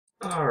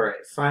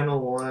Alright, final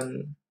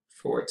one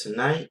for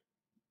tonight.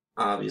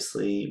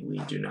 Obviously, we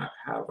do not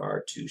have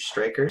our two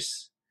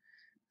strikers,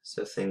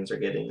 so things are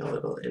getting a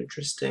little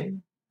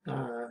interesting.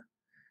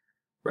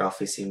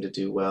 Ralphie seemed to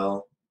do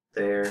well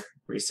there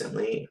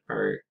recently,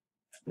 our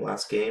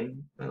last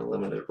game, in a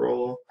limited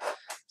role,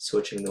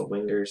 switching the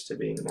wingers to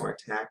being more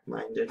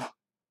attack-minded. Let's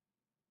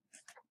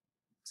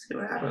see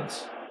what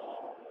happens.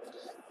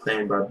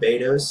 Playing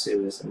Barbados,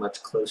 who is a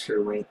much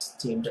closer ranked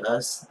team to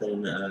us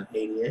than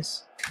Haiti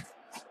is.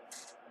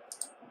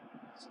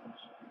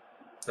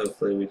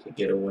 Hopefully we could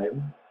get a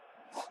win.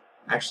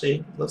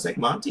 Actually, looks like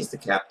Monty's the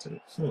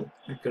captain.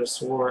 I could have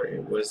swore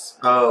it was...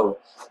 Oh,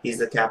 he's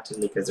the captain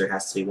because there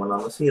has to be one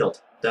on the field.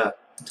 Duh.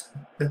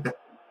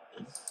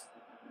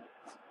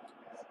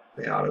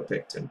 They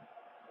auto-picked him.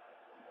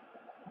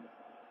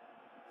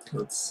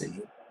 Let's see.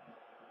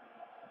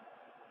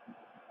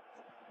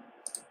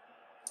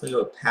 We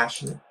go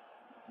passionate.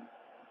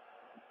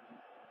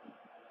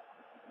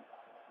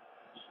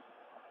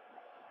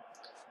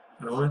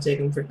 I don't want to take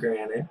him for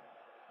granted.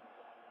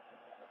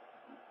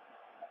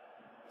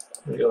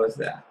 We'll go with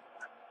that.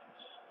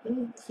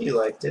 If you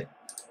liked it.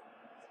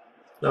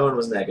 No one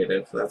was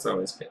negative. That's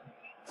always good.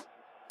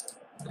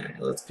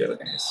 Alright, let's go,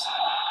 guys.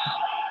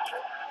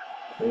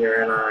 We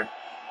are in our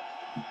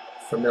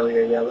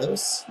familiar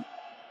yellows.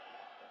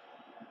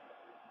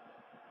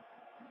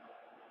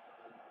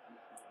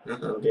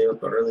 Uh-oh, gave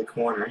up an early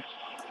corner.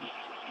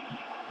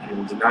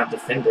 And did not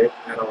defend it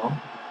at all.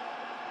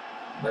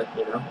 But,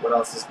 you know, what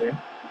else is new?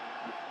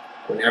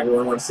 When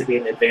everyone wants to be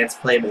an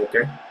advanced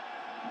playmaker.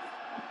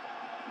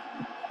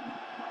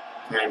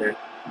 Kinda.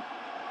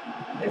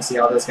 And see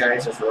all those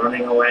guys just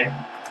running away?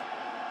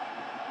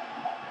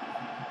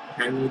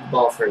 I need the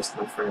ball first,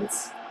 my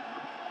friends.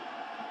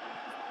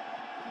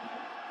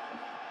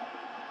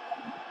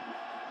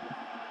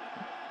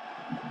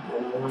 I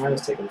don't know why I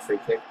was taking a free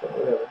kick, but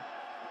whatever.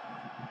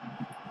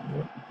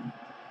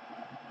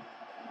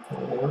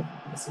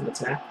 That's an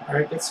attack.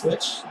 Alright, good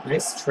switch.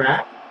 Nice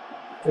trap.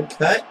 Good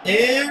cut.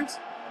 And...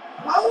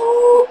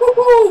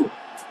 Oh!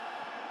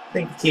 I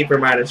think the keeper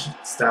might have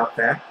stopped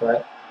that,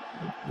 but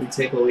we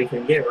take what we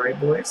can get, right,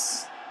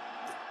 boys?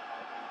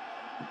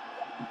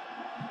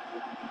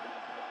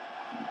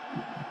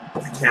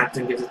 The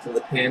captain gives it to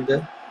the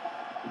panda.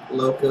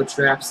 Loco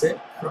traps it,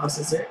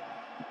 crosses it.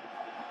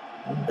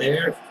 And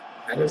there,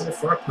 headers it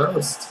for a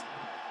post.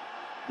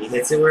 He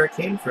hits it where it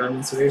came from.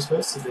 That's what you're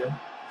supposed to do.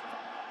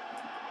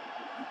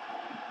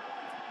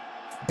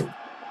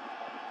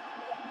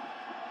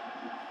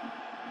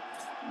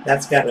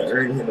 That's got to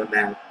earn him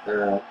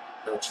a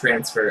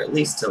transfer, at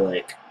least to,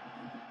 like,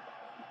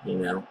 you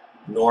know,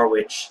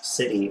 Norwich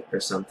City or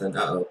something.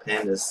 Uh-oh,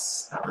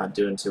 Panda's not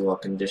doing too well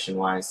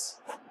condition-wise.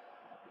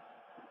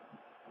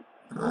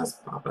 Oh, that's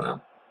popping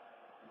up.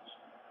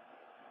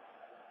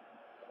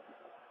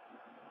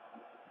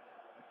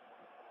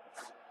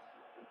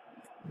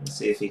 Let's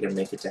see if he can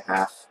make it to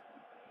half.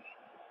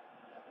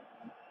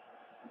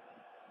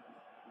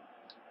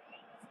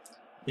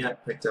 Yeah,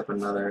 picked up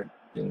another,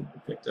 and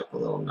picked up a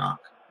little knock.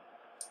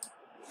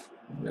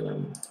 I'm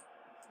gonna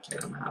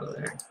get him out of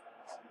there.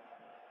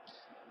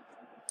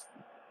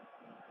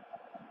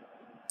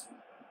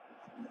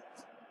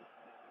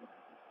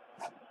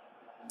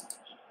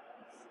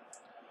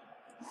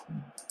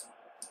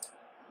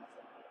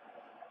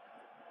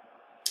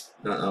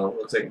 Uh-oh,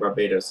 looks like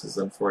Barbados is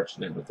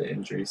unfortunate with the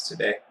injuries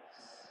today.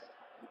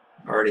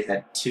 Already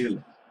had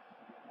two.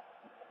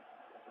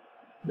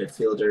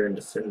 Midfielder and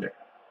defender.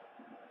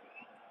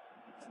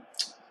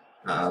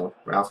 Uh-oh,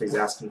 Ralphie's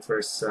asking for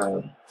a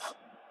sub.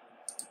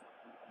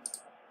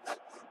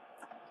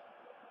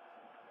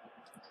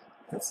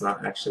 That's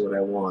not actually what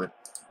I want.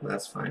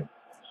 That's fine.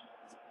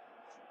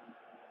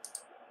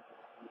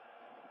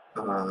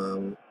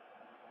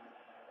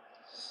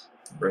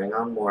 Bring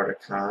on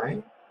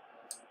Mordecai.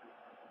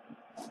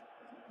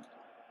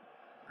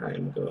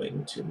 I'm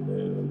going to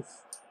move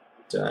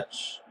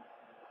Dutch.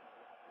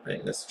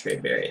 Wait, that's Trey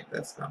Berry.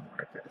 That's not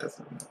Mordecai. That's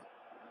not Mordecai.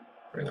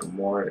 Bring on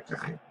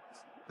Mordecai.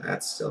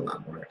 That's still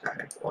not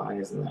Mordecai. Why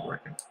isn't that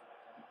working?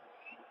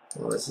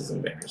 Well, this is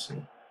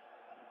embarrassing.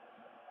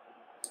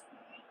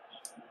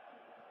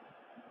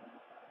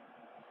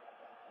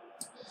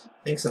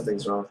 I think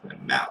something's wrong with my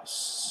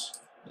mouse.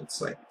 It's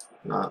like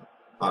not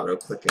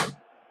auto-clicking,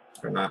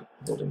 or not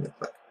holding the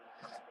click.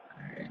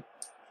 Alright.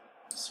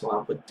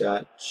 Swap with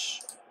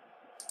Dutch.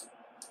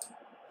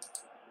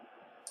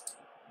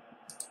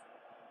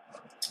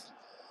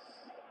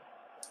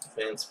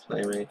 Advanced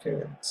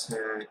playmaker,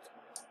 attack.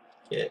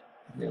 Get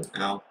him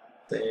out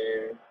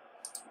there.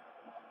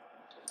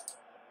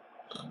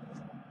 I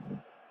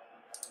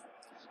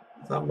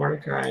thought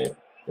Mordecai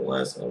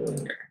was a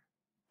winger.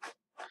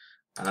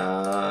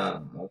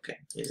 Okay.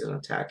 He's an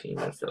attacking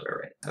midfielder,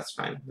 right? That's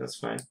fine. That's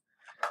fine.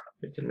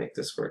 We can make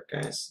this work,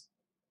 guys.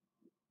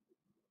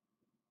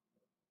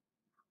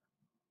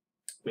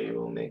 We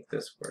will make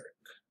this work.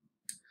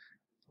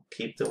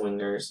 Keep the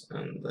wingers,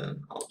 and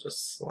then I'll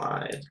just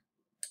slide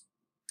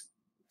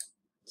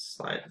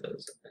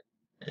those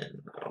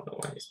in. I don't know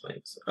why he's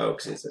playing. Oh,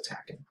 because he's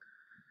attacking.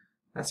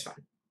 That's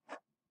fine.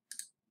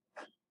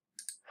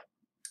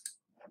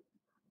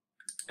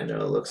 I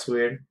know it looks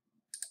weird.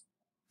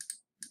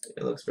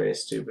 It looks very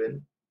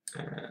stupid.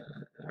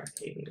 Alright,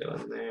 he can go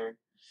in there.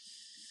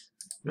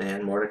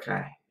 Man,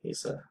 Mordecai.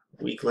 He's a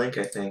weak link,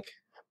 I think.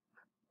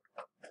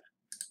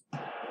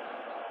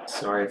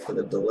 Sorry for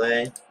the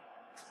delay.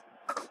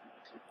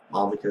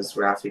 All because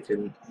Rafi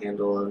couldn't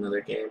handle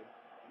another game.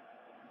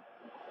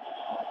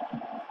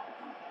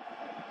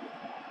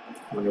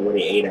 Wonder what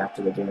he ate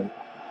after the game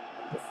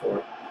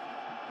before.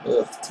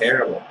 Ugh,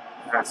 terrible.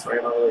 Ah, sorry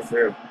all the way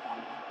through.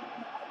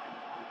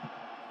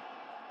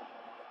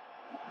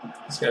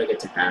 Just gotta get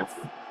to half.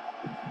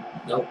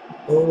 Nope.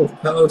 Oh,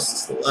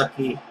 post.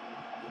 Lucky.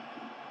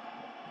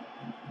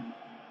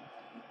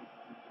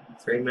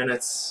 3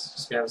 minutes.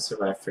 Just gotta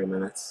survive 3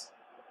 minutes.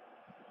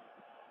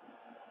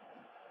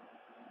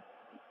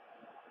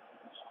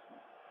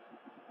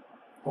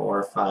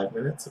 Or 5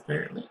 minutes,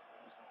 apparently.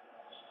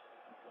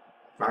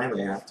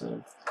 Finally,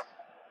 halftime.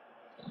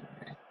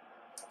 Alright.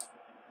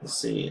 Let's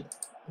see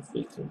if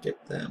we can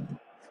get them.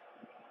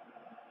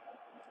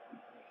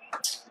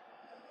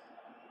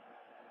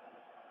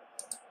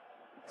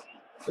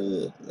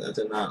 Ugh, that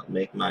did not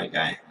make my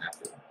guy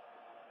happy.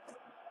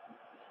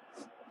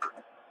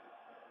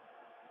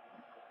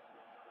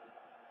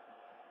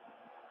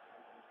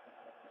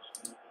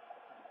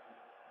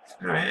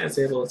 Alright, I was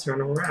able to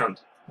turn him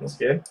around. That's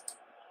good.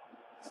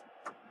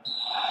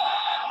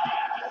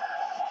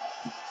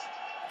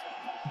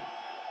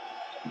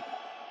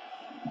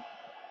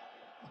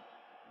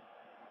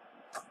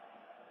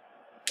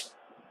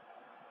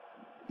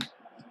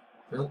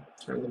 Well,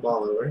 turn the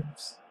ball over.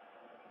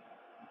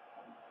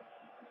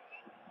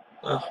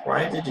 Ugh,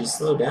 why did you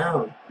slow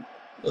down?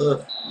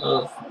 Ugh,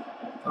 ugh.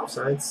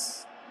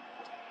 Offsides?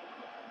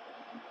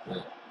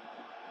 No.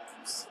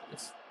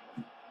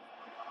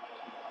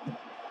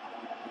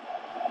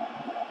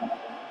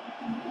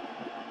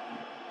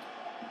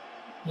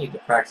 You need to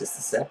practice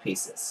the set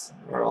pieces.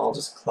 We're all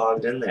just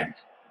clogged in there.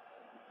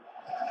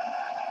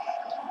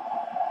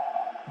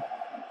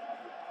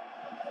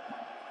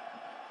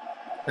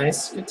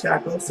 Nice, good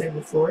tackle, save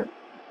the floor.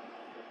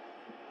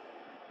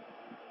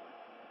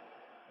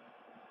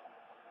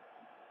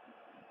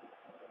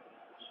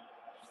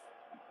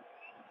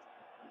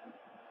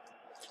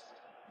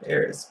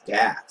 There is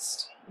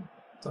gassed.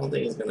 Don't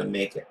think he's gonna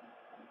make it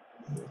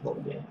the whole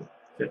game.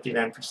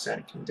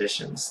 59%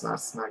 conditions.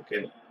 That's not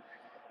good.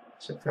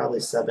 Should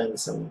probably sub in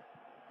some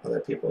other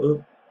people.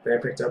 Ooh,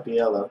 Bear picked up a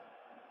yellow.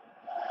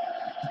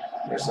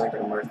 They're just not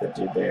gonna mark that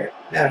dude there.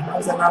 Yeah, how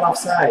is that not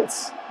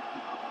offsides?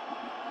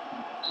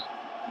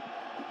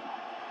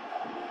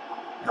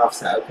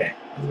 Offside, okay.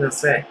 I was gonna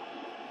say.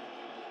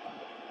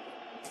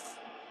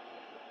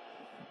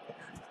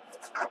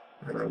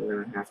 And I'm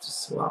gonna have to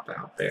swap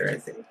out Bear, I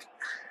think.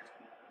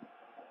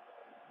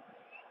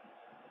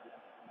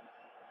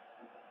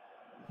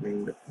 I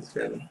mean, he's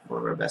been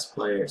one of our best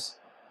players.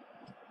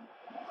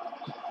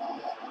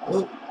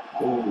 Ooh.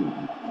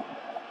 Ooh.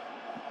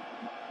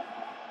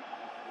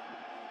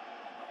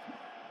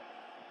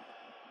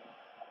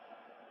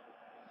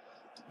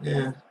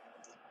 Yeah.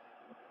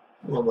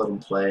 I'm gonna let him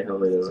play.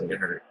 Hopefully he doesn't get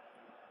hurt.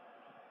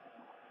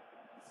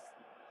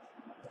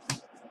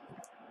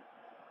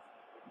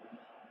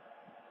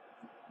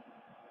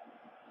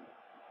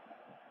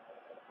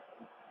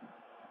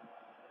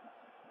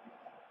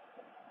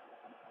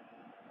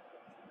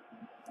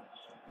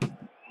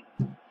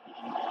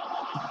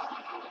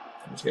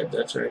 She got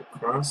Dutch right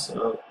cross.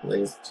 Oh,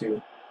 lays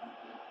too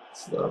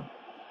slow.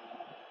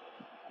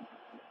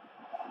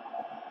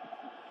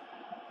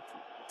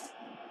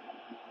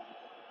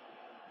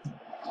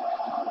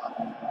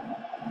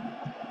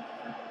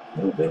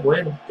 Oh, good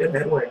win. Good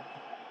headway.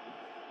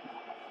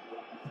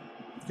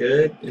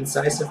 Good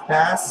incisive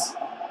pass.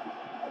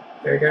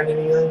 Bear got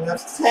anything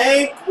left to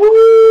take.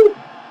 Woo!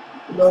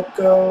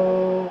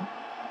 Loco.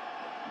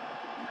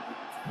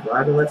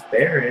 Glad we left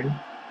Bear in.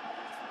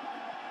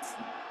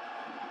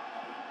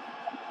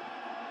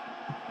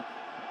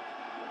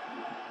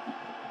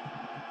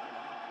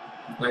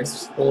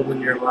 Nice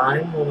holding your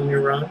line, holding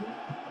your run.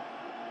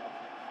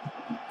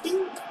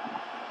 Dink.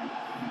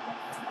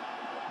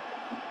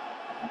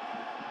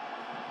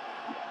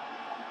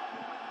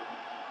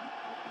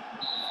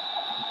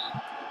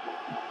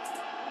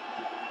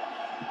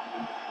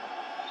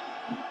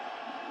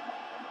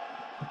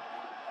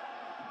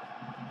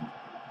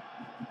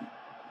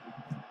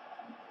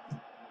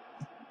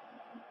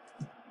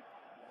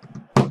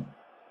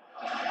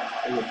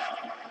 Ooh.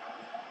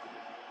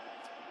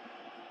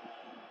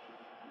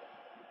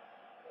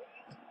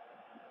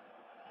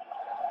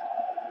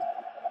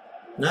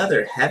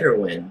 Another header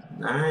win.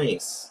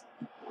 Nice.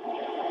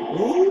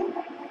 Ooh.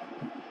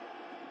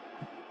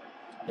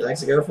 He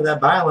likes to go for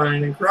that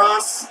byline and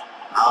cross.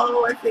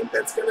 Oh, I think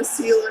that's going to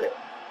seal it.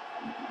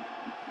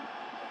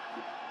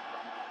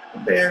 The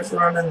Bears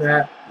running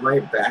that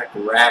right back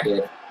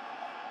ragged.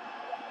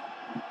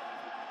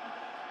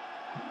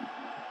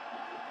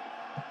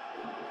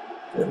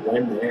 Good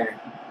win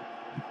there.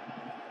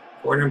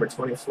 Score number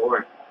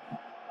 24.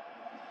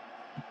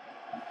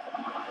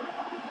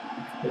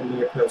 Good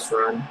near post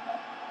run.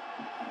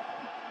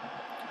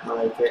 I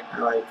like it. I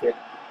like it.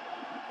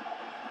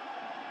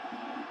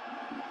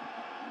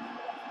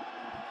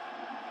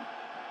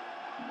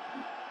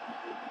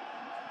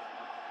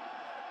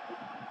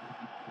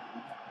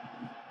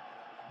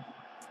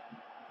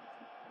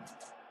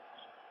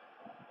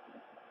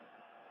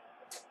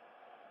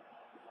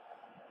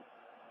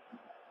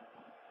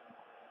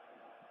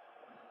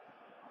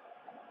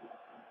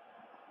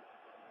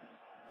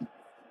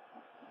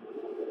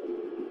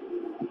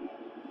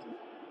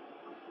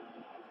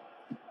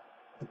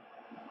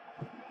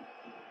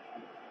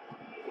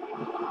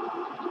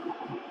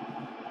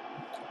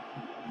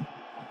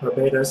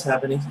 Barbados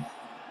have any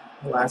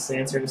last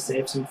answer to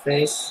save some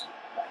face?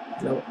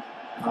 Nope.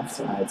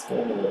 Offsides.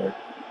 Game over.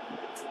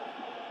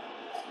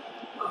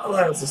 Well,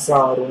 that was a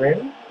solid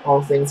win,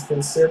 all things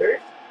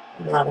considered.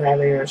 Not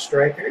having our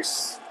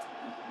strikers.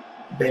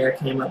 Bear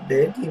came up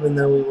big, even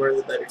though we were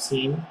the better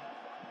team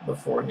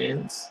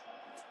beforehand.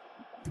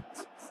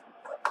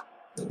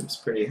 I was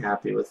pretty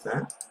happy with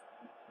that.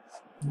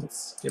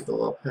 Let's give a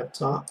little pep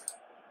talk.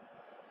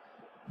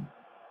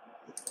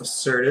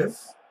 Assertive.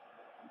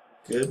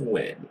 Good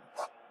win.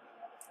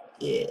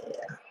 Yeah.